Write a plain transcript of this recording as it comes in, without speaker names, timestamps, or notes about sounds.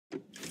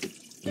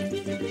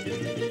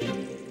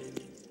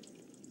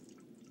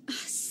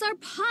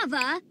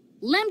Sarpava,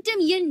 lemtum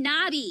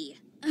yanabi.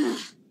 Ugh.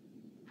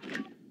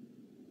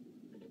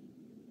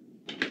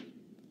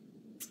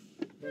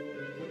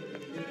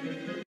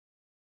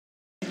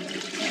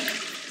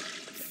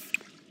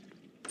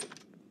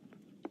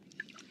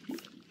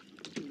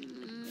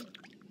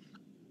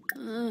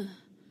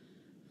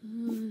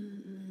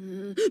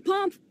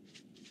 Pump!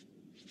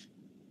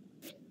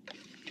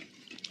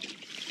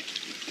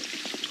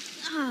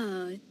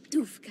 Ah,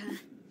 doofka.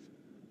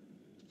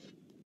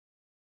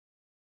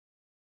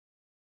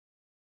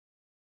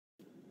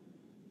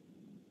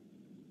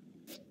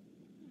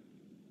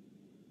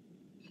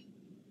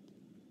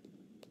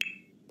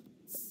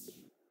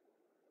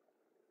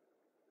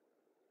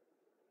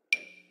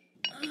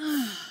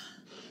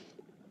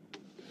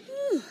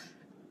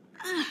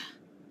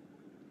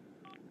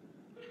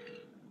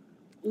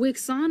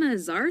 Wixana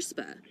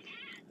Zarspa,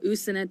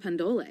 Usaned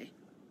Pandole,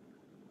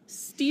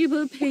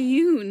 Stiba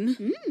Payun.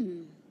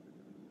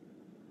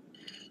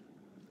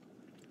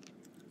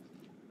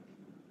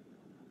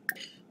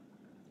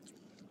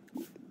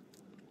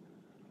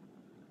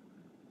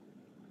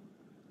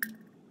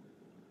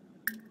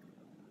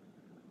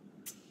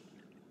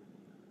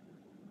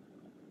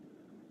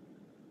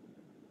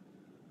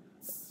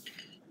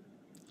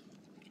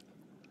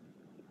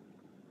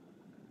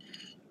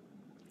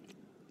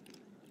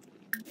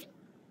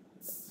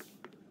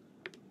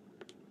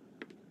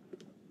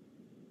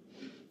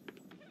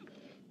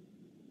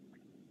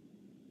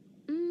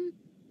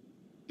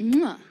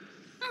 Mwah.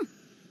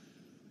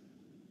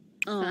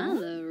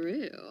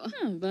 Falaroo.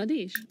 Oh,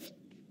 Vadish.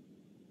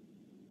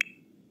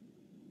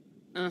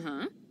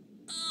 Uh-huh.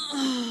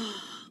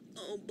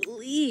 Oh,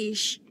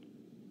 bleesh.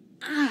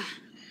 Ah.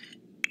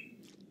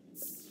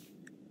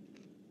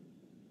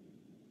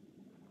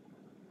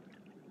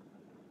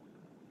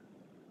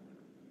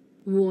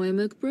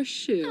 Woimak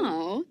Brashu.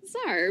 Oh,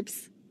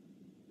 Zarps.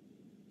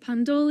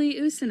 Pandoli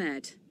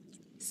Usanet.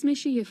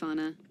 Smishy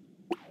Yafana.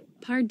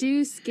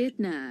 Pardu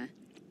Skidna.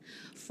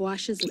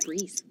 Fwashes a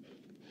breeze.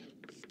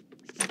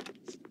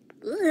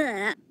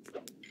 Ugh.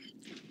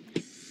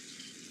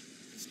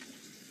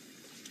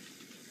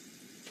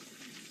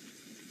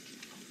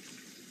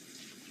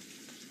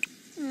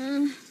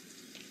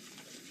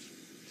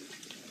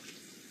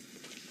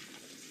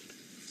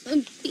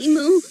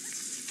 Bimu.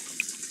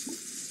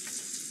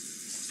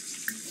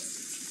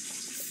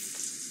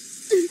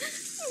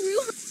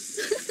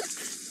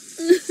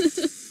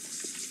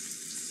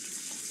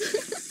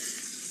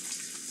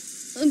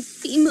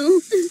 Bimu.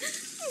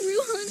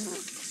 Ruhan.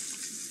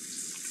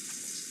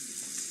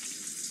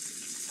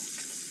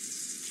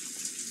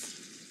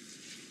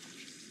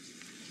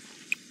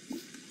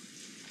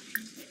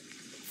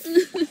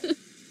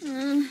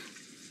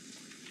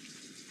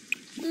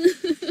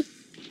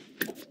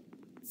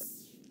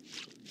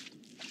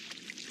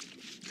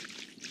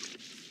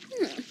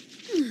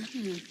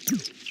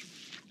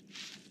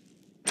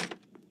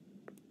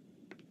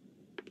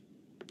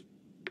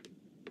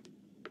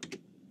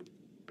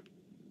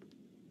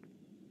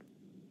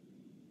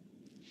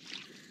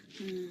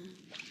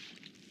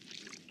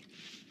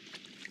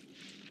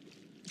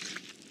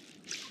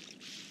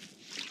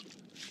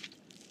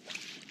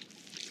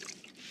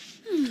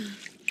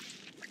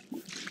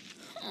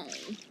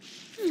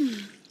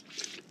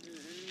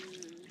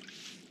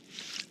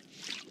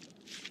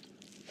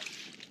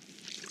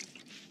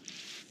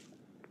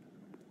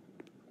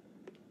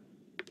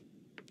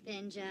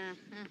 Benja.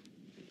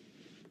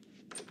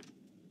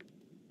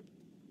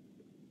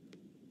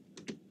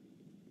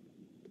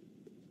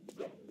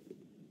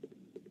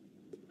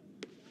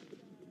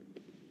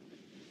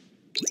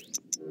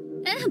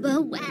 Ebba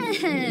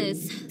Wes.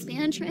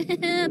 Band trip.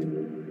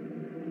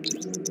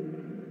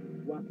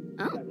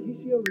 Oh.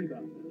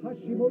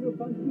 Hashimoto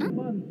Fansu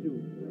Mansu.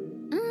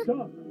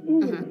 Talk.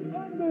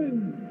 Amen.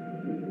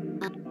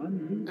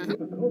 Mansu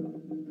Tipakoba.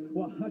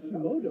 Wa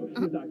Hashimoto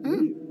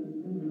Shizaki.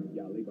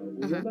 Yaliba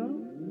Uraba.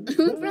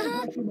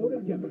 Hashimoto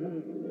Gemba.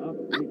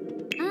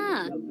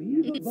 Ah.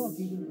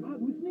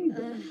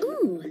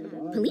 Ooh.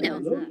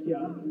 Polito.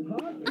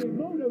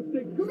 Hashimoto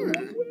Sekura.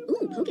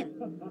 Ooh, Poga.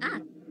 Ah.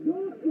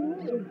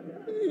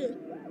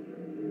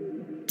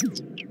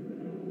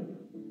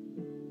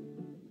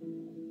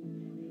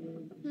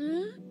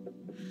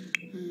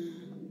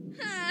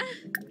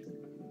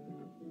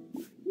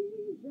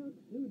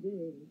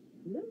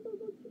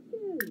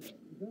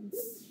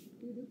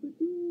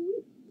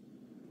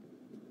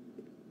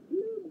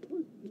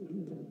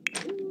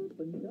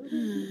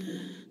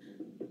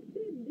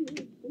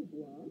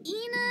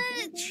 Ina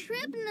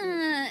Tripna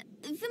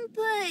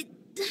Vimpa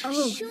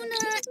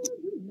Shuna.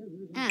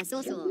 Ah, so.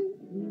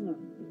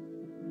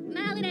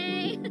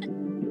 Malade.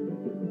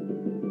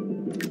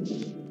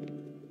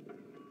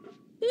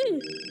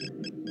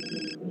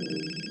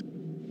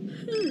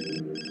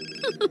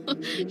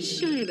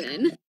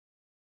 Shiben.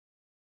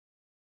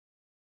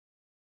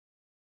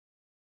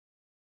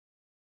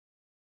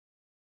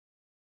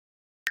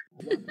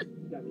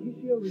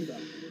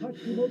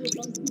 Hashimoto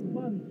Fansu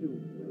Mansu.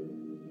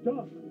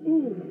 Stop.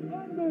 Ooh.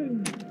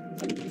 Amen.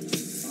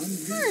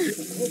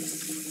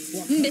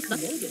 Bisso.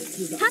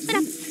 Hapra.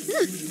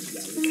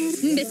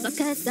 Bisso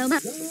kasoma.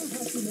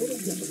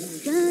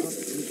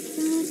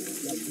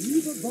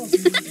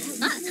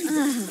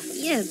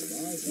 Yes.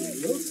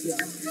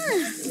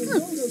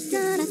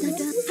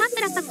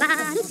 Hapra papa.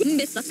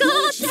 Bisso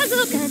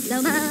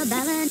kasoma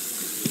balan.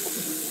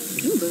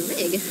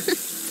 Brig.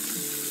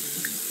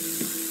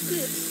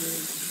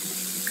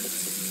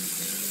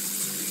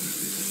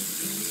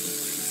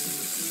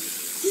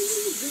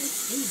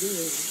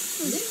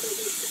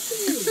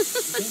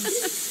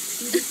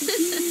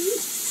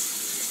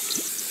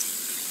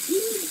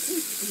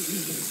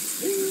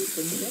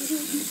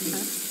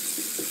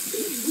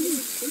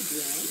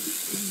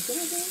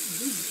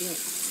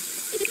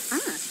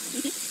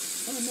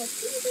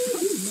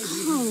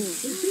 Oh,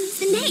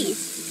 Snake.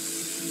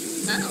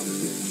 Oh.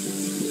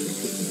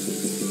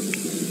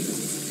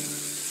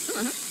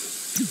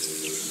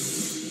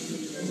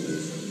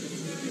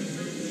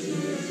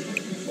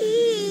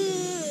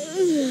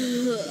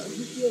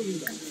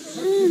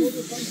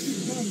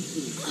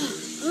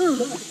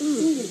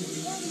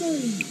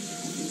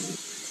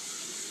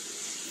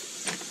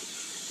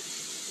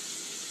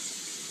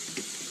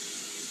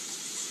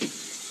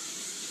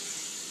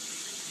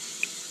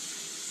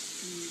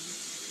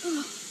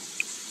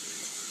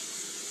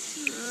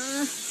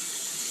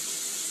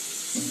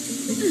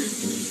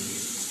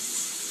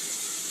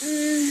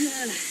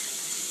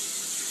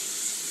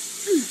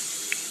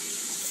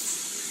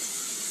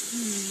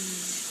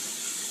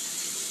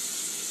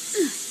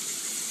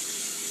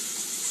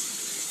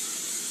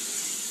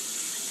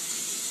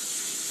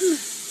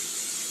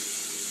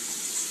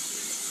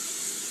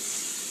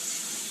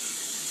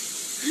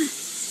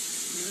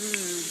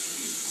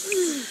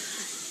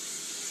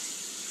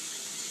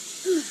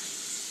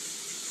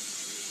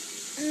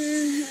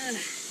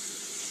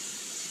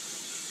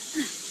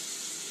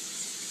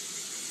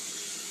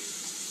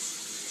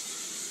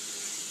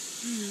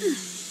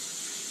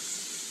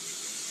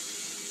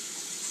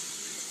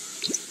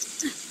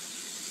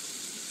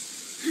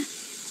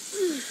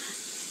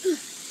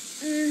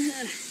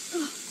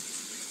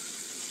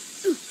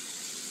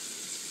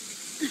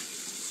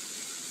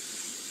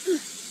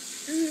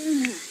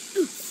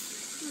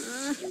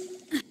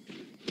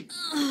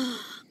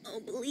 Oh,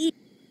 believe.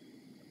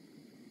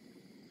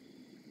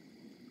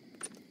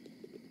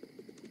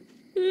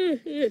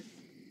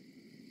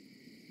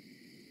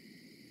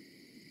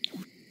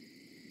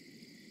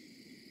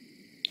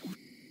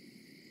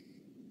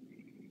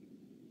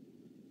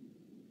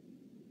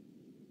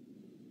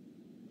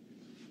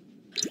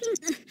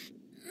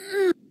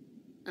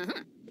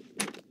 Uh-huh.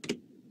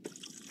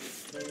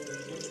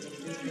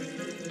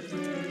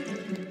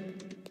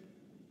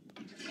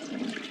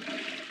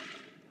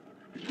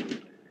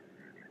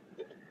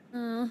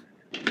 Oh.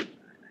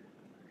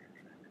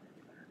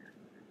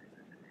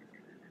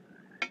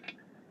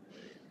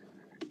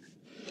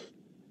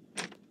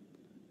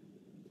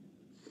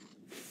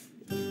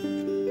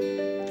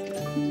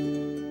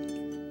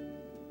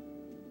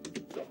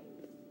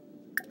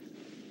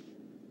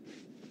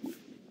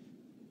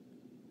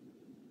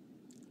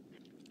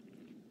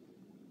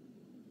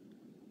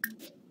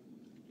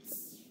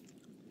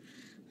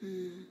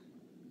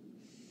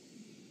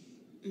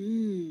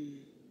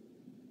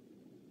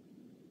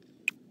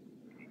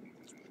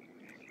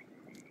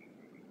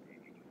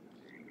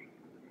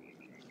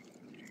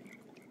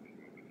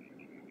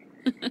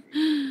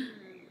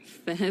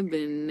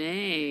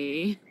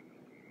 Febine.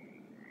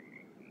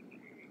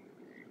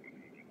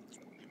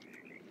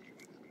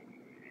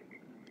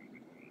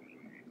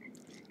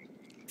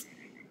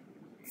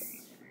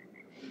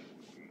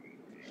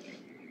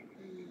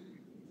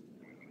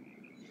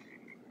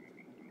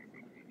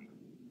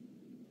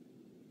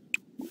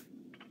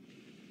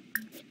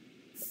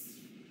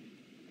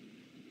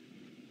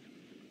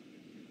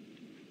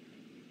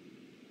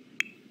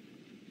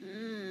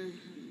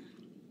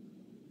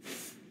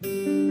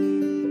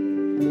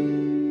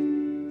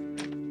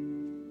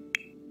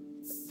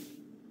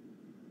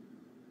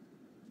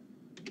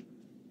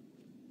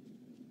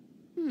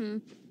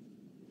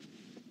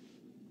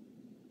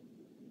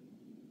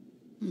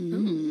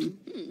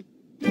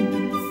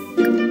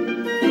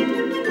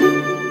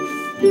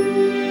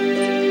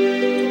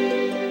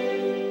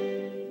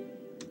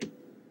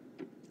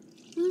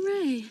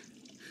 Hooray.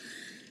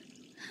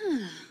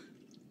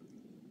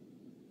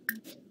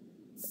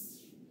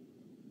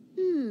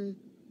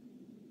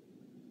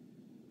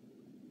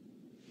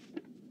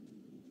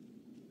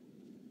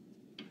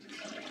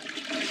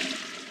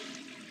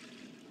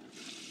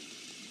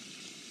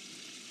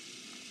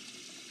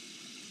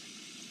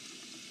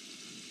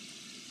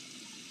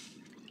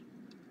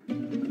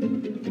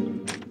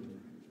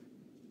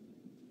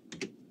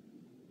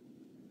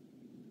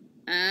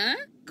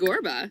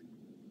 Gorba.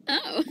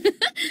 Oh,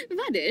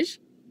 Vadish.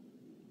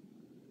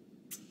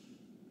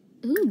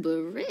 Ooh,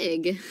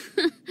 Barig.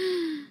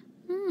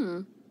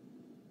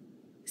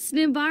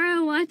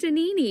 Snibara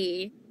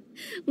Watanini.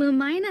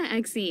 Lamina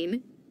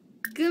Exine.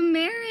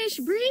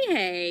 Gamerish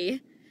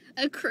Brie.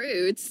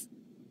 Acroots.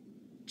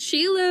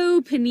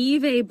 Chilo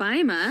Penive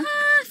Baima.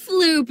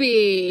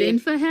 Floopy.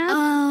 Binfaheb.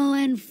 Oh,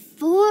 and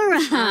Fora.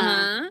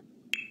 Uh-huh.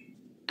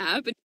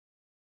 App.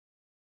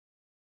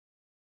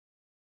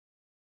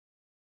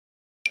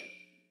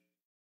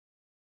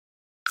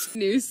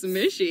 New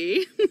Smishy.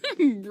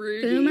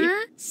 Broody.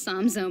 Buma.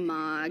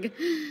 Samzomog.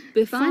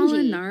 Bifala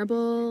Fungi.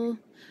 Narble.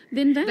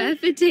 Binve.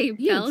 Bethite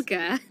Yes.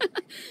 Pelka.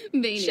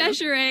 Benu.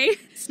 Cheshire.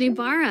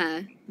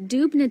 Snubara.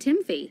 Dubna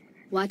Timfi.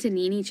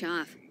 Watanini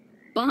Chaff.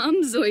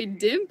 Bombzoid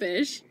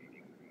Dimpish.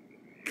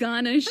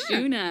 Ghana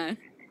Shuna.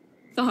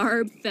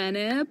 Tharb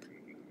Fenip.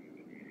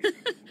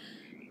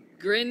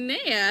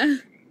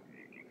 Grenea.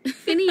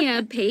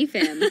 Finia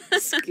Payfim.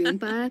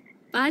 Skoompa.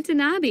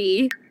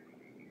 Batanabi.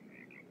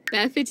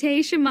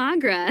 Bethite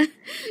Shamagra.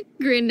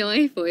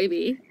 Grinoi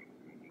Foibi.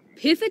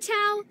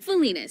 Piffatau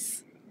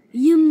Felinus.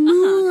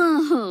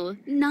 Yamuo.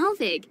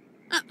 Nalvig.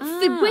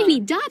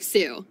 Figwini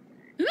Dopsu.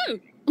 Ooh.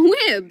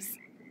 Wibs.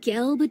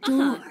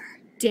 Gelbador.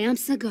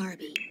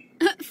 Damsagarbi.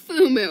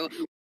 Fumu.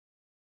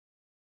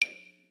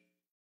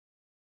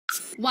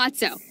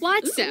 Watso.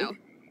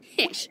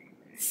 Hish.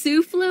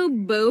 Suflo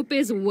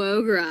Bopis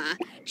Wogra.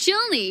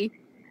 Chilni.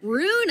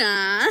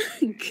 Runa.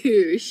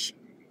 Koosh.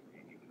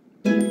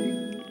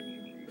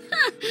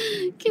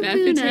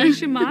 Bethite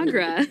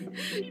Shamagra.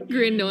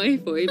 Grenoi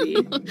Foibi.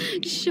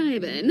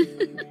 Scheiben.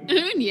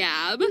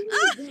 Unyab.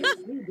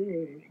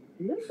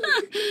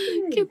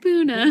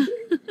 Kapuna.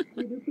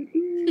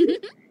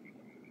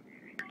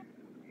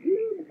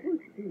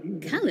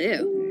 Kalu.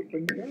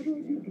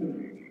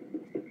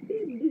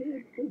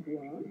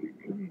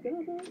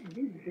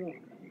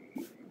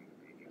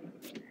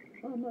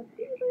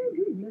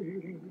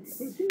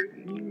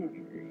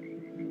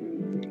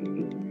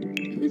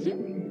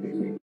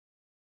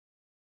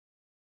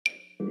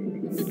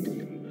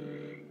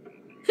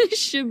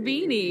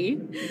 Shabini.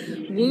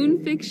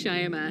 Woonfik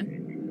Shima.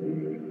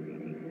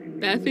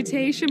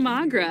 Bethite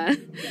Shamagra.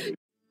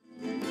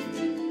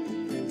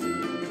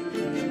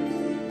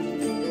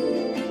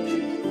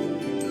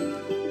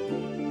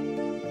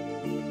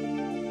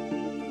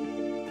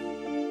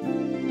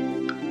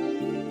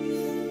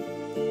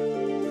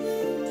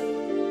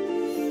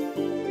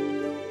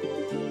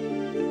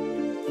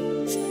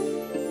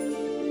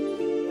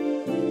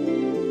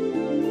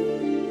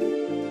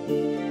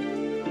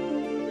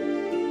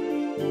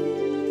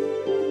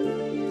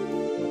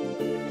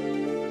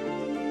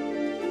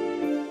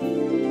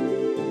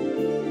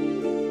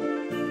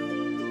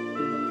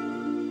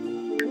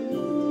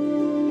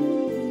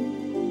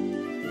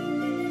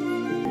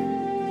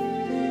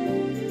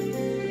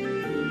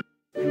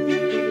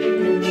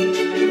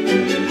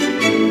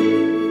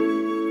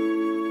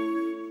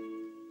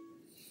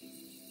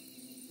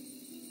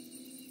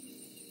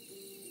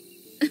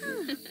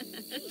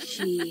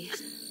 She.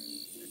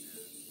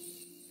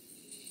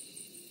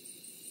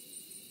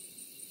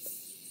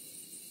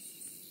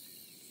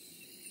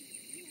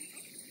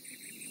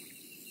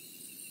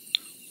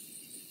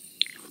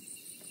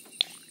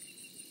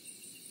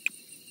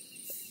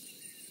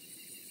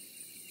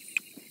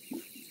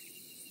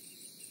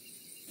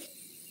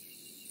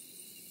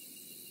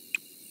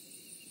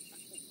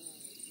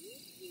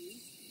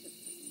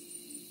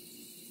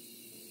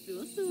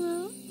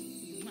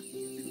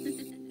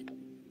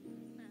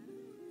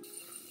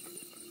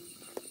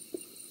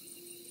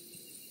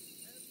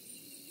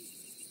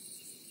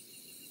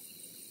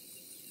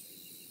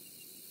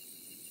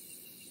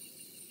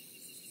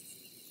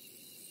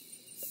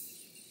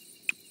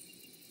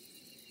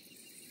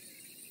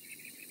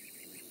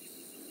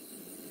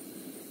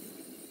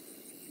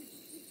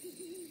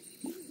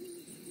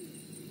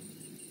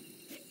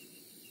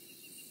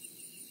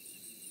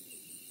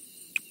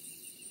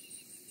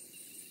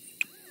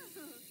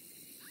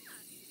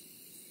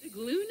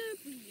 Gluna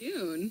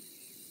Piyun.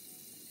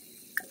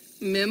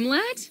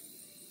 Mimlet?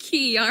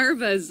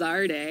 Kiarva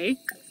Zarde.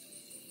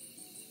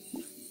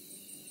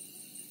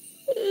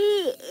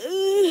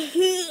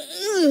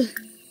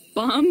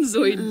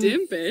 Bombzoid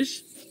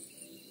Dimpish.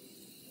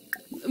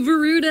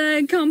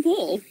 Veruda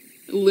Kumpul.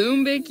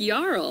 Lumbik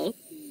Jarl.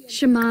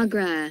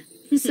 Shamagra.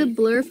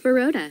 Sublur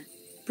Feroda.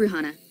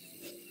 Bruhana.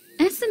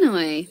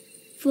 Essenoi.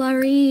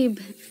 Flarib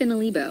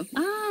Finalibo.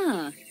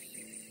 Ah.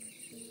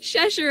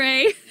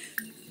 Cheshire.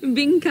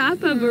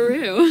 Binkapa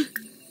Baru.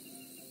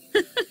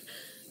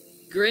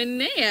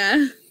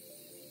 Grenea.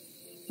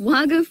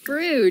 Waga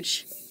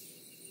Fruch.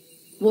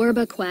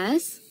 Warba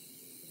Quest.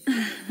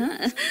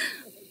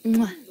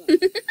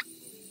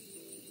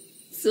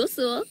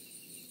 Susul.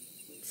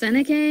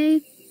 Seneca.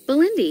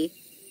 Belindi.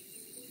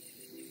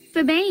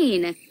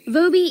 Fabane.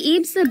 Vobi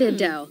Ibsa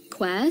Bibdo.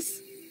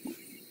 Quest.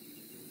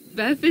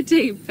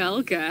 Bethite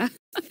Pelka.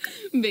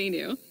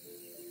 Benu.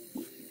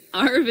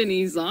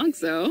 Arvini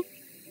Zonkso.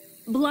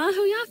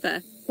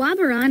 Blahoyatha.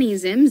 Wabarani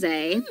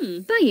Zimze.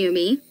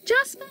 Bayumi.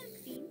 Jaspa.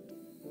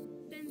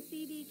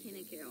 Bensibi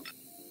Kiniku.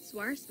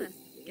 Swarspa.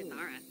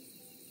 Githara.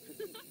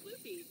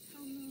 Floopy.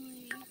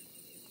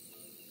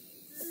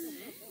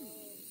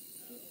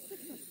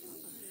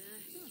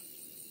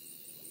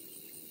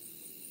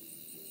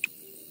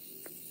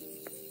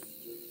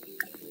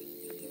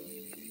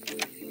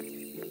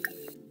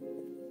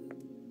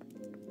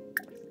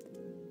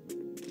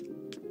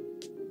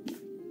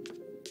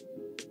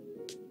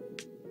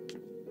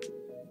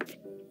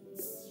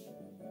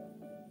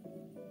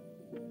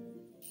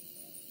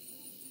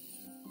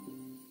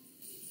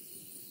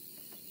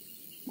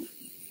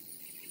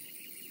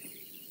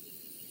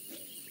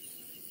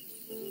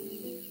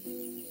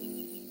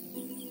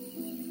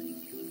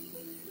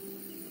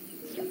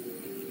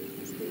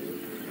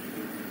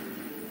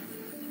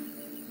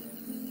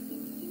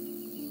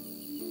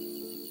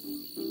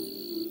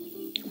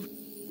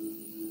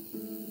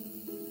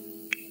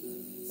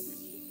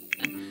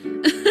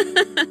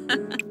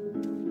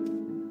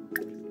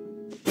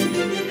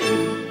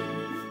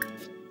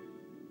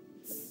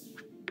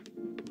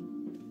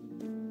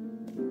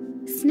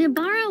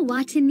 Yara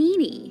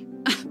Watanini.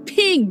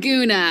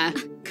 Piguna.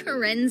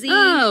 Karenzi.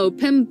 Oh,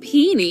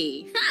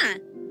 Pimpini. Ha!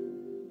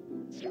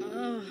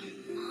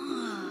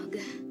 Mog.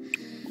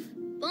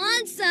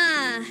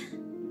 Bonsa.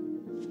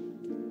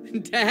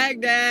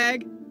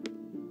 Dag.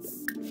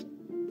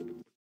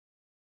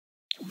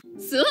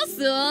 Sul.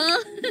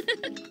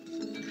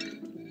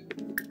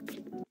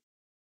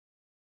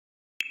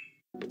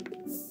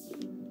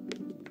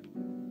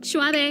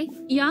 Schwabe,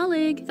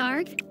 Yalig,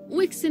 Tharg,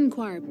 Wixen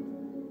Quarb.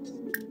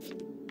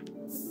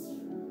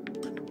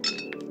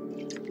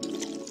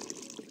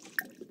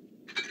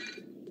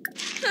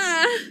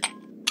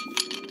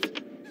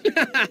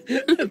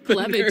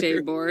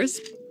 Plevite Boris.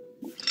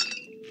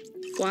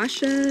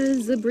 Guasha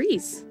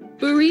Zabris.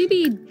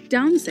 Baribi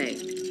Domse.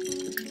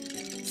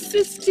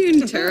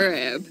 Sistun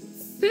Turib.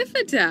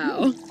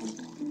 Piffatau.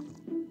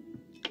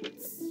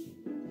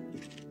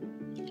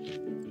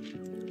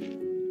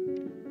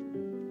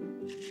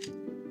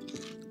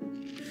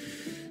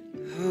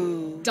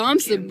 Dom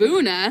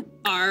Sabuna.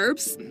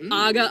 Arps.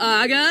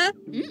 Aga.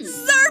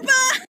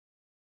 Zarpa!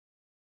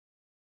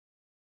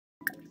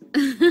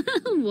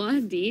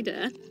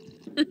 Wadida.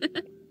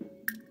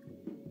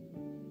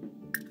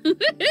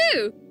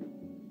 Woohoo!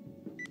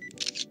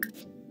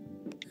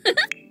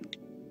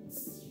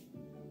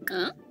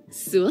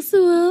 Sul.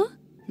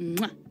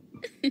 Mwah.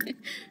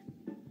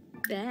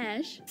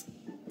 Bash.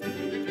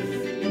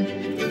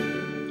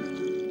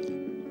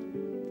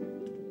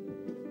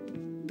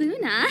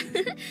 Buna.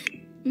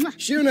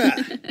 Shuna.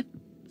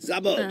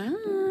 Zabo.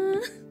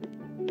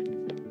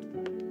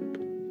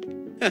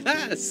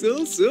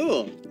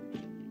 Sul.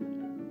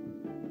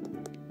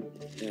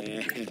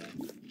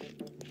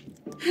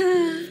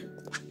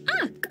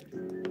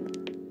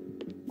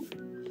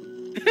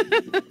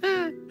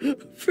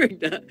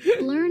 Frigda.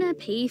 Blurna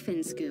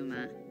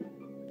Payfinskuma.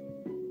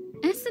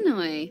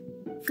 Essenoi.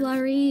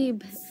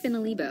 Flarib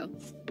Finalibo.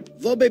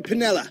 Vobe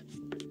Pinella.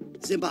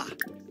 Zimba.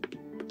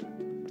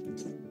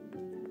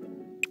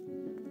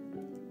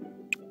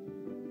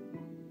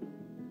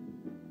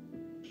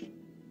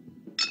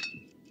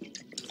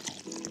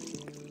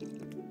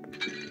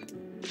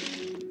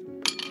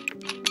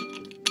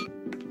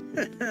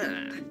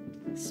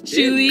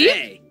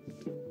 Chewy.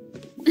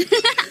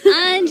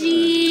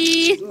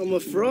 Angie. I'm a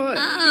fraud.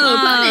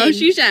 Oh,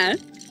 Shusha.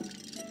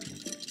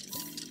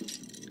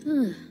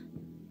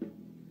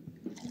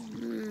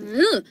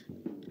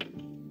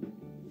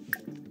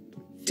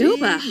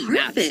 Doba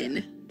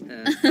Harfin.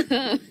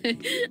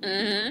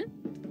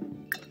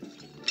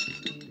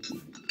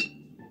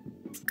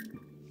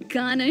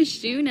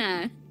 Ganashuna.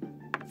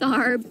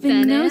 Tharb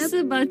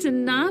Venosa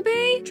Batanabe.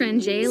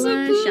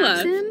 Trangela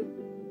Sapula. Shapsim.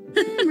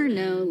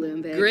 Murno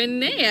Lumbic.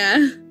 Grenea.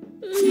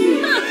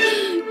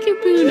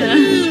 Kapuna.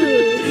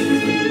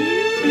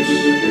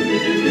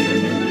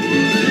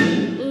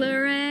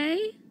 Luray.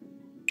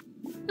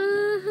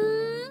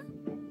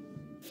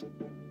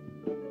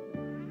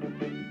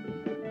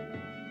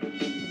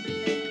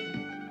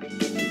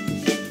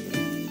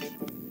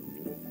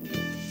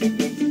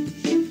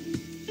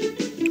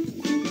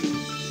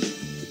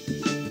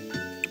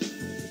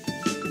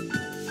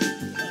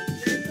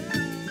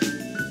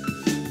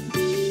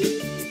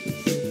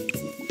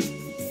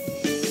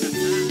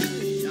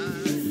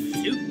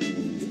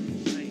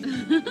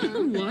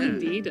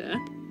 Wandida.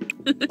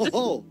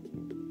 Oh.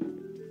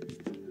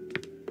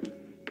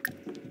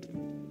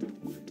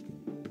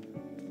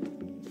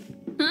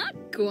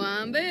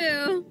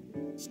 Guambu.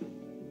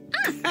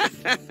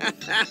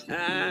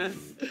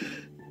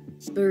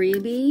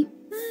 Baribi.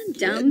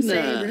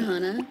 Dumse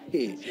Rahana.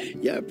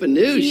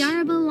 Yarpanoosh.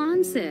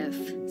 Yarabalansif.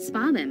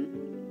 Spabim.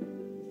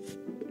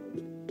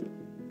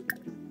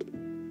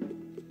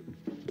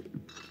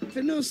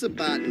 Venosa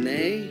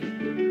Botane.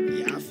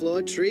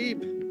 Yaflo Treeb.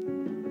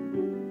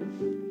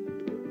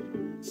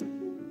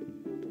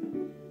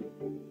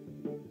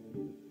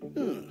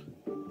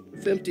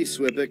 Femti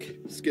Swipik.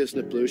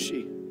 Skisna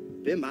Plushi.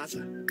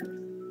 Bimasa.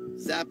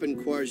 Zappin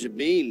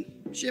Quarjabin.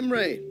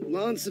 Shimre.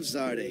 Lance of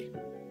Zarde.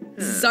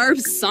 Zarb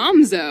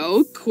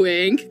Samzo.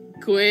 Quink.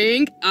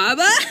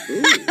 Abba.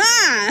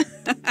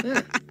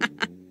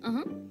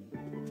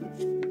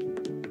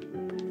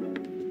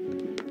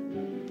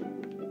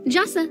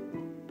 Jasa.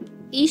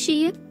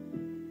 Ishi.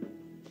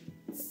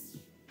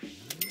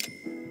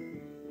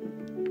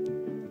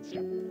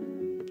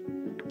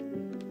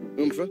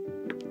 Umfra.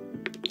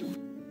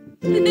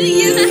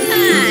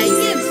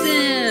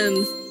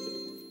 Gibsons.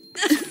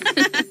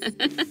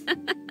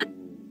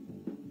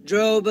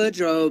 Droba.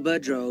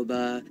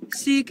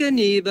 Sika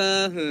Niba.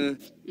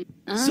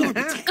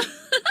 Zorbatek.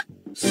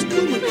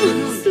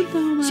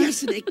 Skuma.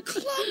 Jessine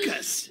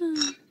Clockus.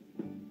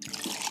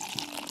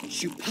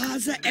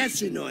 Shupaza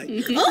Essenoi.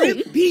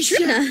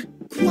 Bisha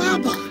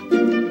Quaba.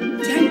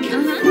 Tenka.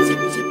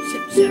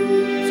 Zip.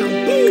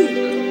 Zamboo.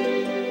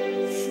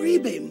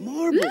 Freebe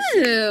Marbles.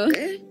 Ooh.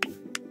 Eh?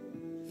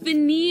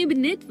 Finib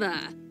Nitva.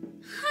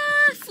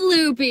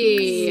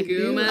 Floopy.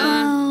 Guma.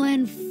 Oh,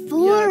 and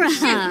Fora.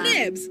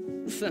 Nibs.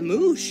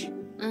 Famoosh.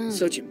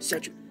 Sochim.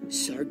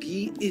 Sargi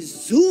is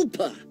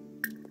Zulpa.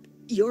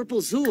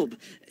 Yorpel Zulb,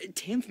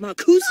 Tamf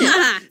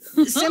Makusa,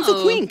 Semfa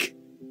Quink.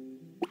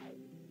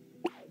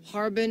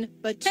 Harbin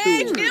Batu.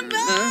 Hey,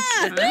 Kimba!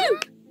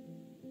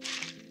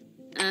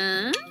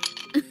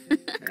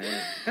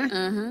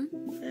 Uh-huh.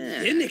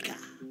 Inika.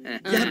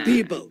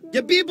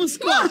 Yabibo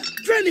Squad.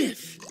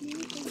 Drenif.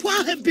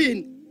 Quahabin.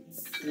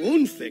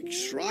 Wunfik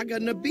Shraga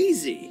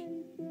Nabizi.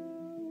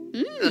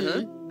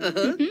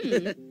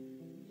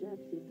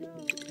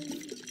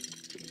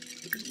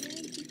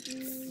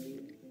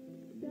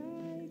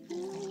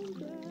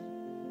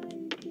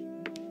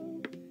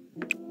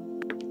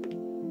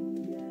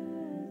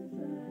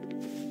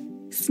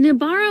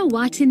 Snibara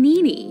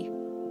Watanini.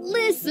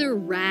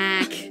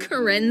 Lissarak.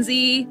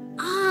 Karenzi.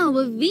 Ah,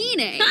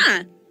 Wavine.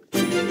 Ha!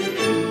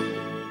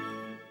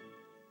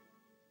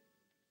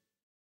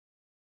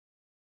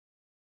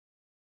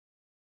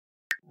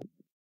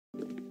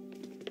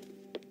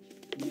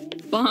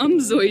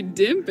 Bombzoid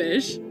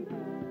Dimpish.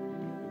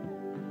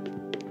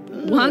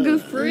 Waga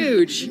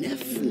Fruge.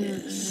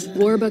 Nefnis.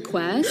 Warba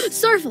Quest.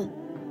 Sorful.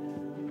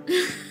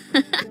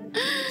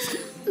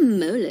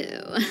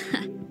 Molo.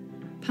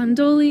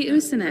 Pandoli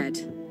Usanet.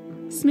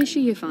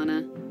 Smishy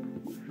Yafana.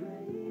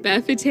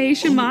 Befite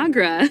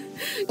Shamagra.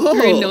 Oh,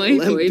 Grinoi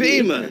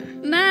Lampema.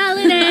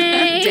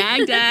 Malade.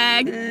 Dag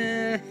Dag.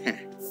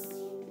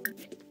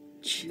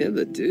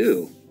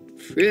 Chibadoo.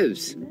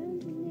 Fribs.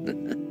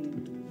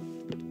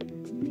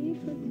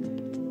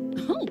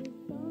 Oh.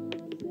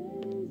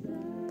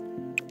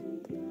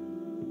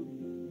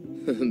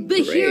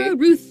 Bahira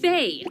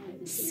Ruthay.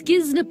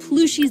 Skizna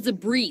Plushy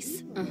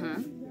Zabris.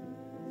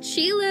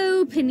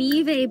 Chilo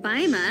Panive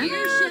Baima.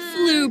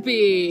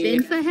 Floopy.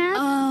 Binfahef.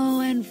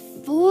 Oh, and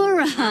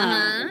Fora.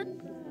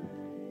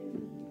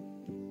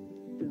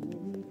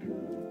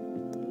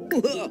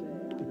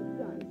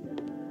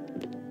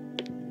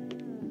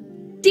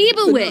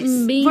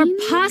 Debawis. Bean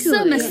Varpasa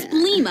Kuya.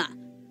 Masplima.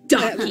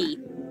 Donkey.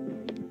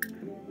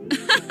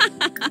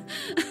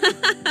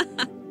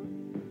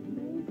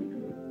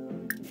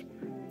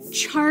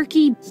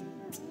 Charky.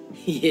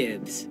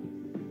 Yibs.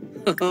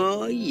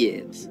 Oh,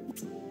 yibs.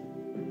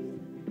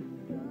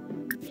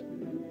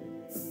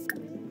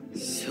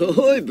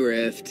 Soy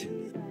Brift.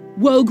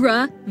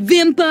 Wogra.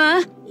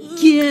 Vimpa.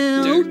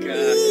 Gil. Durka.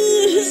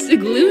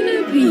 Sigluna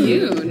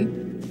Piyun.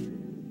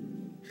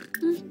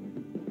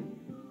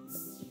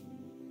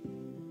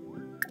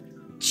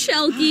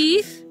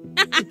 Chelky.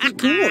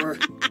 Gore.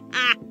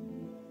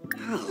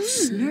 Oh,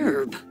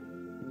 Snurb.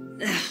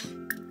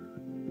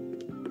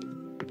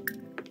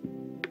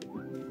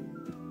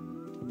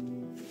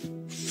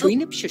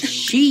 Freenip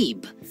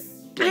Shashib.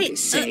 I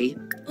say.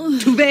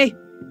 Tuve.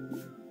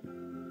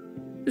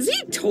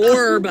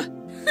 Z-Torb.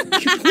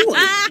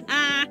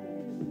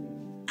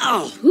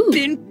 Oh,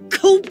 Bin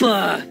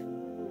Copa.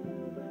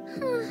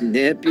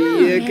 Neppy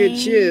Yaka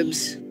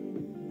Chibs.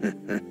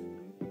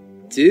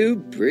 Two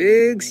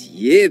Briggs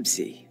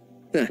Yibsy.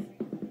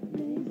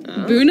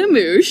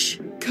 Bunamoosh.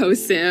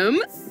 Kosim.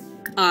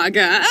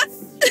 Aga.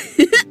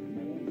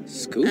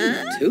 School,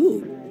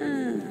 too.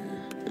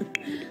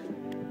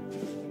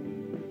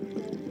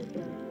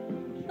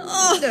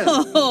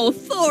 Oh,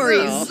 Thori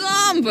Well.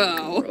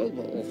 Zombo.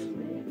 Robo.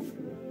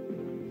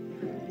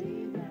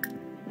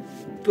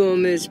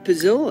 Boom is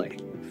Pazoi.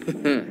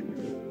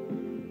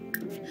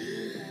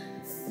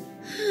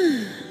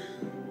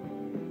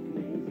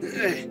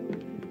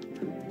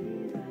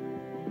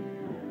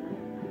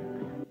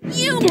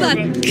 Yumba.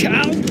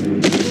 Cow.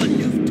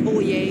 Manuf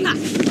Toye.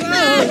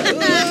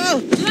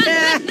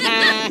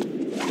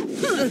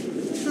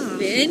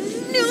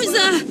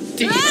 Venusa.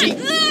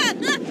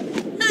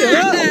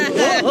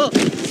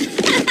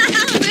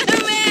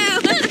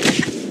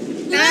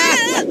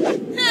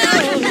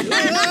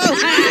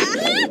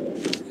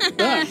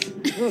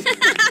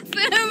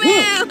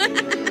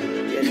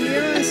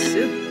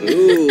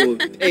 Ooh,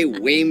 hey,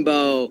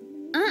 Rainbow.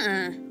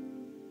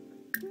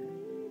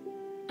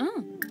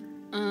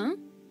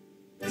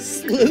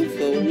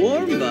 Sloofa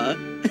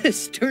Warmba.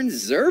 Stern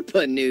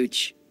Zerpa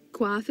Nooch.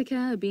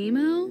 Quafika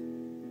Abimo.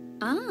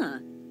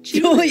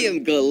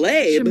 Joyam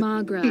Galabe.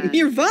 Shamagra.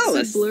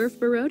 Mirvalis. Blurf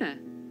Baroda.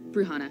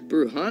 Bruhana.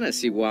 Bruhana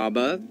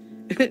Siwaba.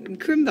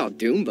 Krimbal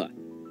Doomba.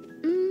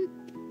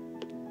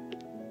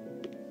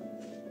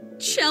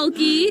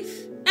 Chelky.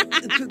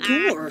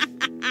 Gore.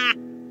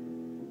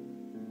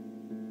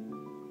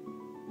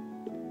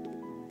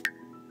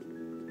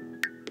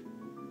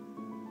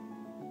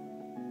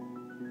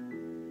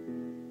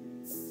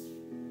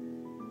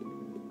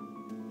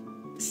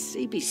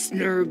 Sabi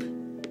Snurb.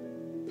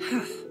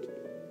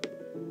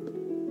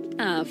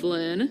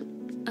 Aflin.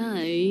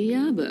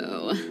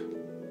 Ayabo.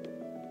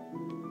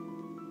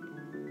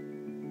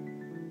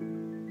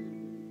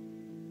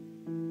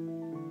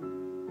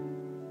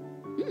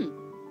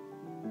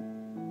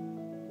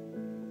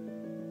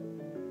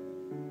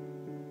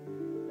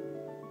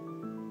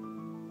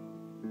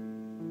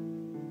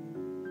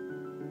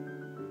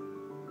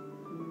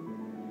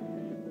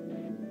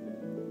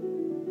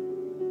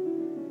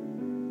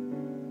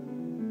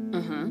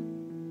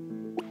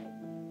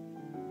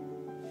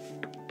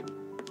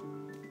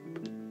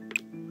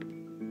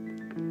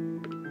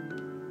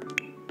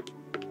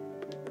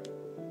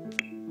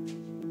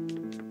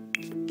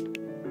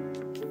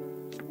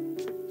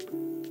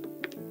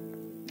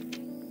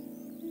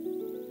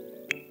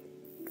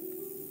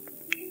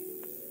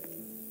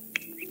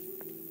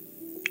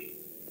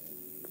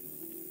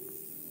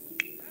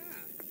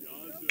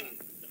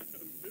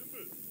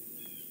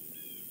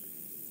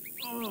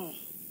 Oh,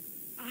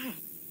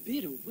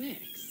 bit of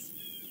wax.